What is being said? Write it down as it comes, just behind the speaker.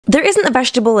There isn't a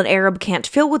vegetable an Arab can't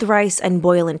fill with rice and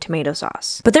boil in tomato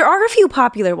sauce. But there are a few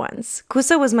popular ones.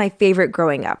 Kusa was my favorite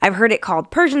growing up. I've heard it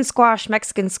called Persian squash,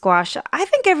 Mexican squash. I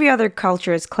think every other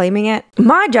culture is claiming it.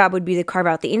 My job would be to carve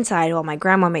out the inside while my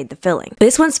grandma made the filling.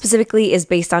 This one specifically is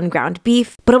based on ground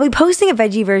beef, but I'll be posting a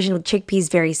veggie version with chickpeas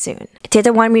very soon.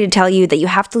 Tata wanted me to tell you that you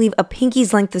have to leave a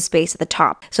pinky's length of space at the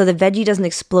top so the veggie doesn't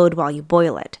explode while you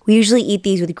boil it. We usually eat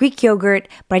these with Greek yogurt,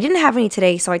 but I didn't have any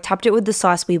today, so I topped it with the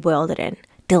sauce we boiled it in.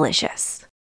 Delicious.